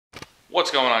What's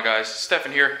going on, guys?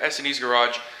 Stefan here, S&E's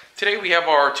Garage. Today we have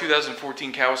our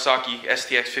 2014 Kawasaki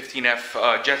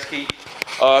STX15F jet ski.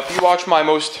 If you watched my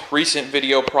most recent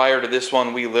video prior to this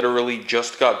one, we literally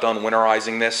just got done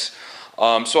winterizing this.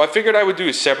 So I figured I would do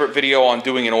a separate video on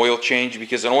doing an oil change,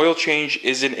 because an oil change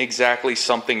isn't exactly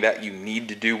something that you need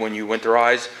to do when you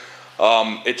winterize.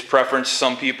 It's preference.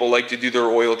 Some people like to do their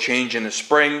oil change in the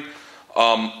spring.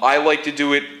 I like to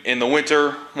do it in the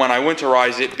winter when I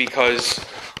winterize it, because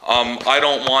I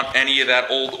don't want any of that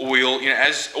old oil. You know,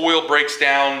 as oil breaks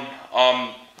down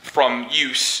from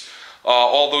use,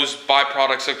 all those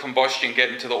byproducts of combustion get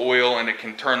into the oil, and it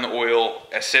can turn the oil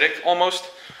acidic almost.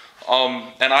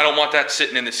 And I don't want that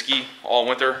sitting in the ski all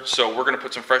winter. So we're going to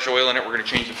put some fresh oil in it. We're going to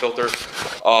change the filter,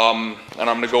 and I'm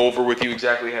going to go over with you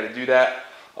exactly how to do that.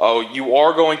 You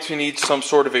are going to need some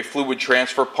sort of a fluid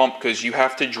transfer pump, because you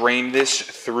have to drain this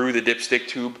through the dipstick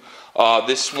tube.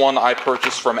 This one I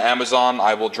purchased from Amazon.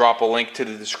 I will drop a link to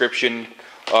the description,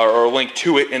 or a link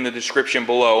to it in the description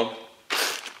below.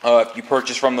 If you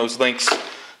purchase from those links,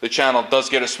 the channel does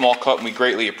get a small cut, and we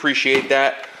greatly appreciate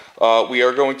that. We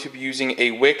are going to be using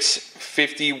a Wix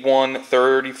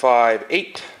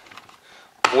 5135-8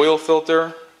 oil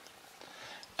filter.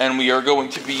 And we are going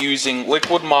to be using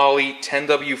Liquid Moly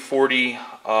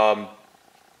 10W40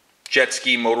 jet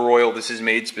ski motor oil. This is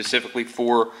made specifically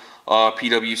for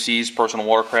PWC's, personal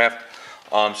watercraft.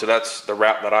 So that's the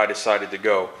route that I decided to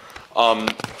go.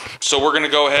 So we're going to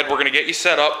go ahead, we're going to get you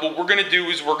set up. What we're going to do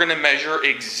is we're going to measure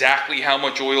exactly how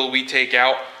much oil we take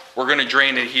out. We're going to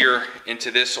drain it here into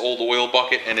this old oil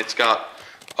bucket, and it's got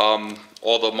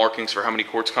all the markings for how many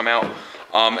quarts come out.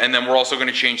 And then we're also going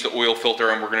to change the oil filter,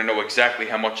 and we're going to know exactly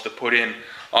how much to put in.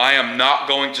 I am not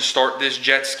going to start this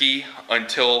jet ski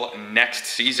until next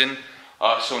season.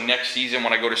 So next season,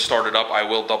 when I go to start it up, I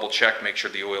will double check, make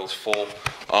sure the oil is full.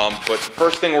 But the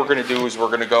first thing we're going to do is we're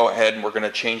going to go ahead and we're going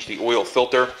to change the oil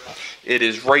filter. It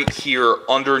is right here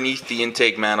underneath the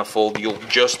intake manifold. You'll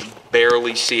just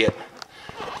barely see it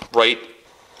right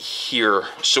here.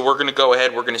 So we're going to go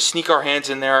ahead, we're going to sneak our hands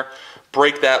in there,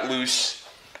 break that loose.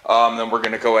 Then we're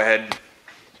going to go ahead and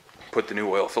put the new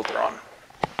oil filter on.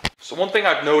 So one thing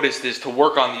I've noticed is to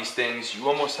work on these things, you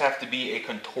almost have to be a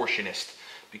contortionist,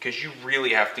 because you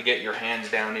really have to get your hands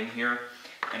down in here,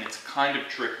 and it's kind of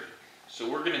tricky.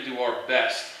 So we're going to do our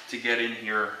best to get in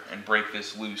here and break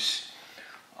this loose.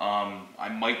 I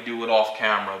might do it off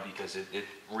camera, because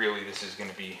this is going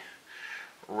to be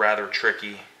rather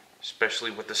tricky,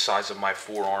 especially with the size of my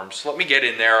forearms. So let me get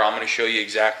in there. I'm going to show you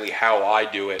exactly how I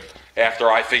do it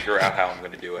after I figure out how I'm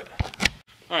going to do it.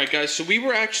 Alright guys, so we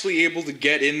were actually able to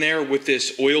get in there with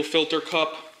this oil filter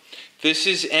cup. This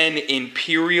is an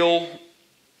Imperial,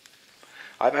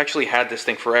 I've actually had this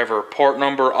thing forever, part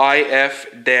number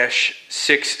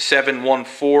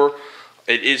IF-6714.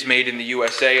 It is made in the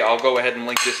USA. I'll go ahead and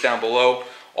link this down below.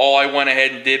 All I went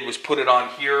ahead and did was put it on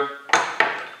here,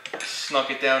 snuck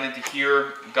it down into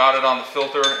here, got it on the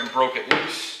filter, and broke it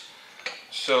loose.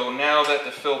 So now that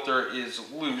the filter is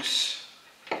loose,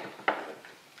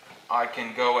 I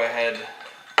can go ahead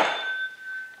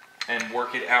and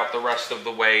work it out the rest of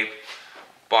the way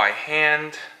by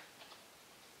hand.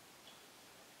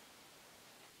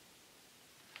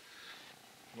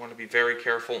 You want to be very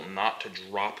careful not to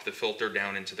drop the filter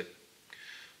down into the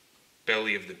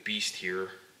belly of the beast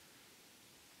here,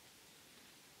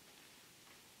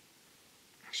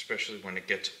 especially when it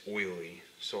gets oily.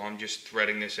 So I'm just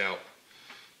threading this out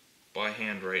by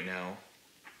hand right now.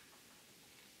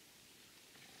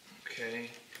 Okay.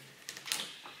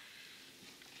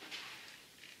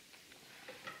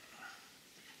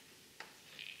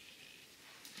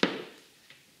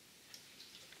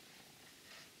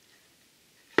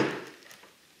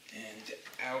 And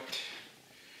out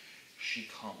she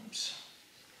comes.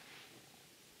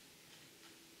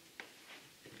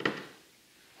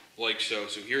 Like so.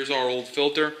 So here's our old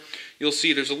filter. You'll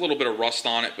see there's a little bit of rust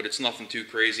on it, but it's nothing too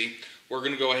crazy. We're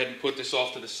going to go ahead and put this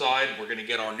off to the side. We're going to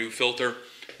get our new filter.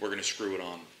 We're going to screw it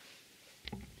on.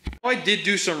 I did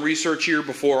do some research here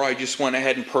before I just went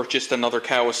ahead and purchased another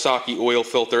Kawasaki oil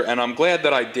filter, and I'm glad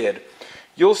that I did.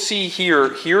 You'll see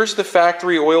here, here's the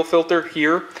factory oil filter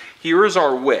here. Here is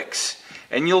our wicks.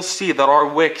 And you'll see that our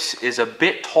wicks is a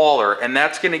bit taller, and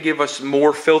that's going to give us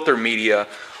more filter media.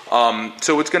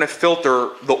 So it's going to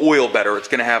filter the oil better. It's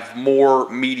going to have more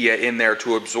media in there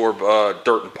to absorb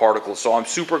dirt and particles. So I'm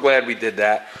super glad we did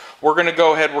that. We're going to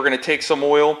go ahead, we're going to take some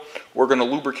oil, we're going to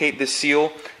lubricate this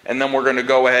seal, and then we're going to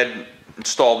go ahead and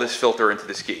install this filter into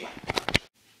the ski.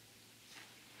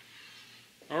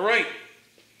 Alright,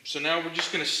 so now we're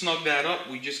just going to snug that up.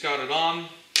 We just got it on,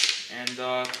 and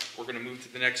we're going to move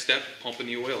to the next step, pumping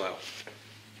the oil out.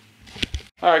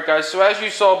 Alright guys, so as you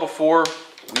saw before,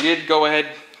 we did go ahead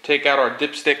and take out our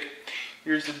dipstick.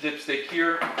 Here's the dipstick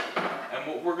here. And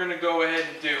what we're going to go ahead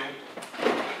and do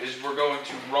is we're going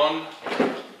to run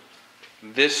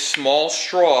this small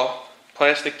straw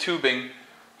plastic tubing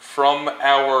from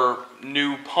our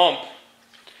new pump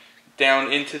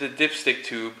down into the dipstick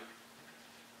tube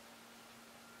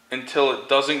until it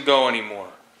doesn't go anymore.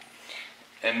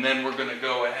 And then we're going to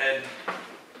go ahead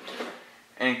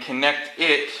and connect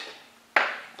it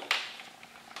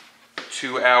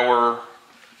to our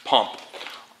pump.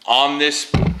 On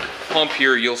this pump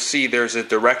here, you'll see there's a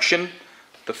direction.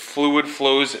 The fluid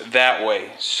flows that way.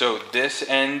 So this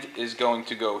end is going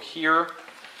to go here.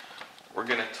 We're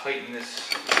going to tighten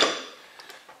this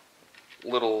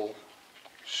little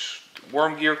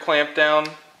worm gear clamp down.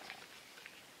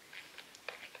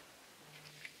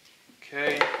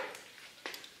 Okay.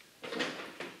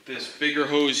 This bigger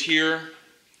hose here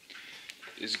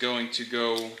is going to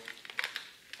go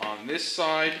on this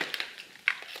side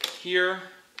here,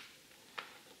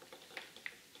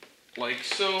 like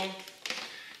so.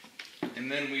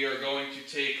 And then we are going to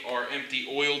take our empty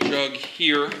oil jug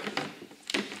here.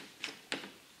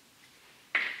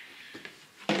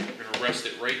 We're going to rest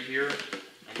it right here,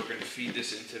 and we're going to feed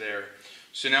this into there.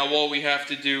 So now all we have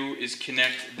to do is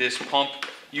connect this pump.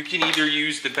 You can either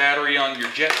use the battery on your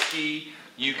jet ski,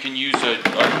 you can use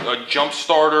a jump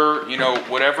starter, you know,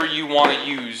 whatever you want to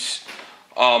use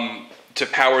to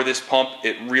power this pump.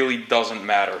 It really doesn't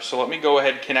matter. So let me go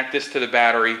ahead and connect this to the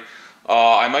battery.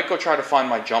 I might go try to find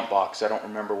my jump box. I don't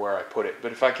remember where I put it,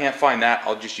 but if I can't find that,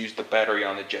 I'll just use the battery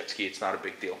on the jet ski. It's not a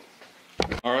big deal.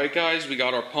 Alright guys, we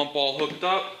got our pump all hooked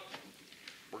up.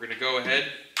 We're going to go ahead,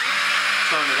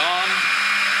 turn it on,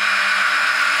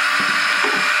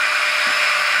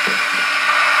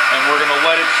 and we're going to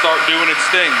let it start doing its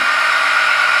thing.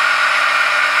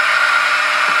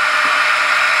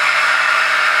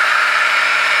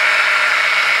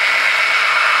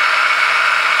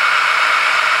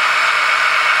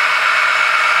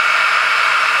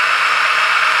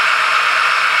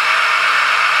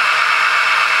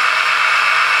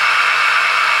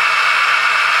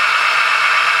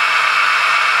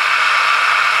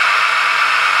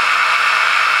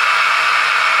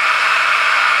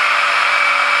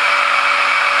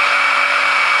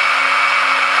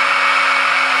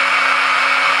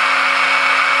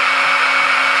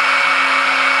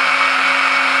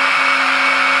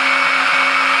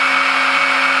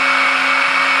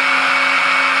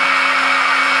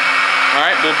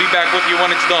 We'll be back with you when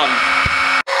it's done.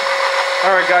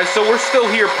 Alright guys, so we're still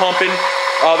here pumping.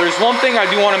 There's one thing I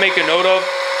do want to make a note of.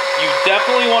 You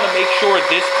definitely want to make sure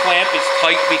this clamp is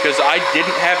tight, because I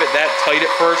didn't have it that tight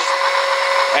at first.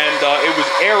 And it was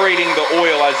aerating the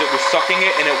oil as it was sucking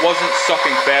it, and it wasn't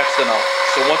sucking fast enough.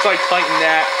 So once I tightened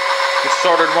that, it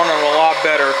started running a lot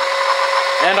better.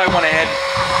 And I went ahead,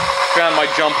 found my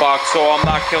jump box, so I'm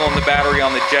not killing the battery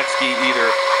on the jet ski either.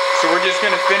 So we're just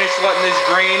going to finish letting this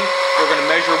drain. We're going to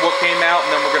measure what came out,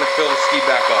 and then we're going to fill the ski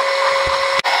back up.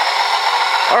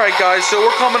 Alright guys, so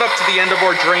we're coming up to the end of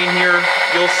our drain here.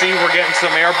 You'll see we're getting some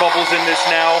air bubbles in this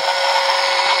now.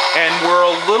 And we're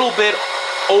a little bit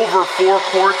over 4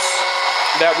 quarts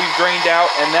that we've drained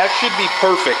out, and that should be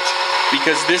perfect,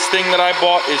 because this thing that I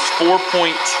bought is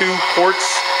 4.2 quarts.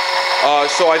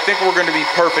 So I think we're going to be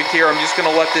perfect here. I'm just going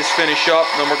to let this finish up,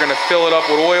 and then we're going to fill it up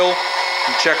with oil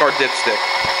and check our dipstick.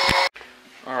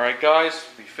 Alright guys,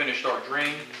 we finished our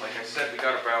drain. Like I said, we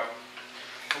got about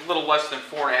a little less than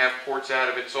 4.5 quarts out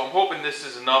of it, so I'm hoping this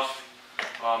is enough.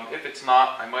 If it's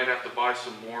not, I might have to buy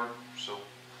some more, so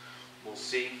we'll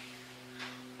see.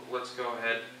 But let's go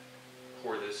ahead,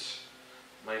 pour this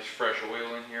nice fresh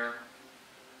oil in here.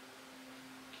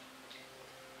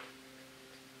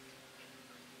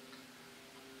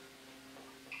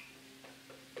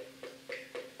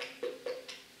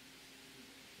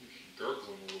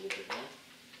 Gurgling a little bit, huh?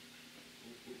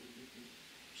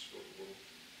 Spilled a little.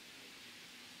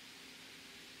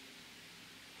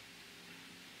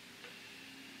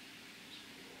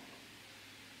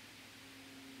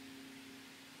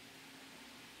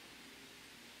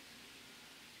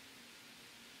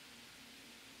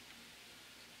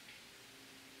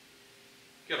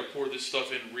 You gotta pour this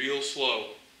stuff in real slow.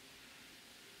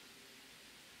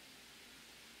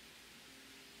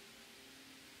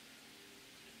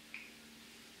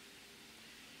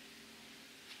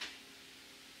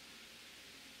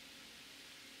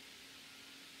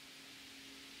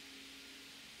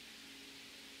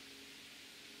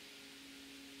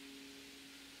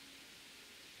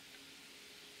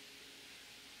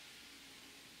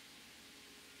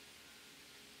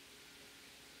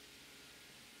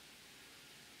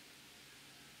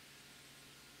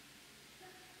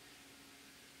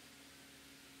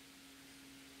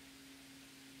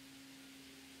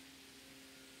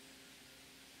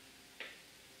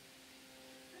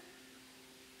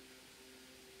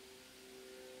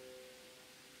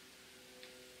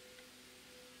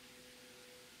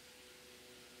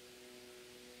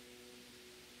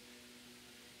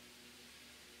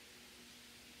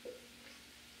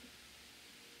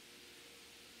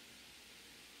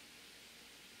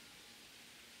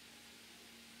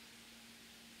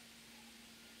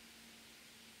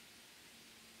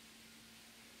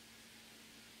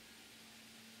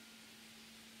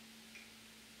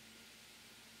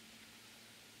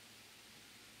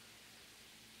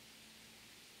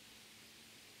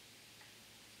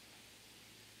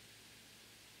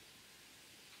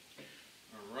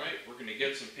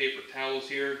 get some paper towels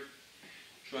here.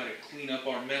 Try to clean up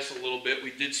our mess a little bit.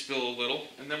 We did spill a little.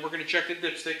 And then we're going to check the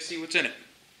dipstick, see what's in it.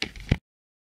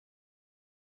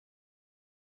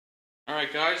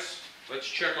 Alright guys, let's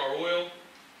check our oil.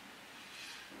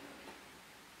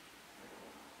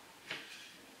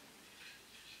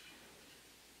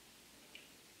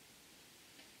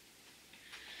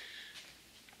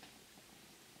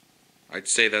 I'd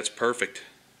say that's perfect.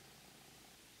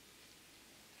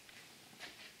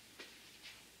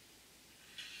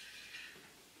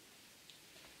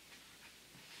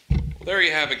 Well, there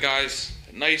you have it, guys.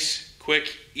 A nice,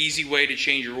 quick, easy way to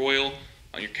change your oil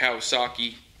on your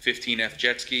Kawasaki 15F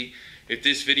jet ski. If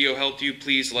this video helped you,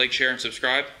 please like, share, and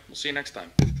subscribe. We'll see you next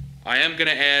time. I am going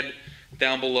to add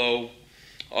down below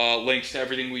links to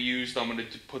everything we used. I'm going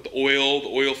to put the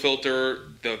oil filter,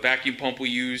 the vacuum pump we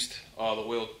used, the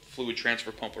oil fluid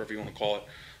transfer pump, whatever you want to call it.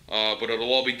 But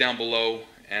it'll all be down below,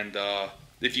 and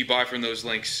if you buy from those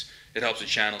links, it helps the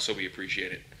channel, so we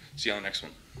appreciate it. See you on the next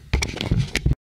one.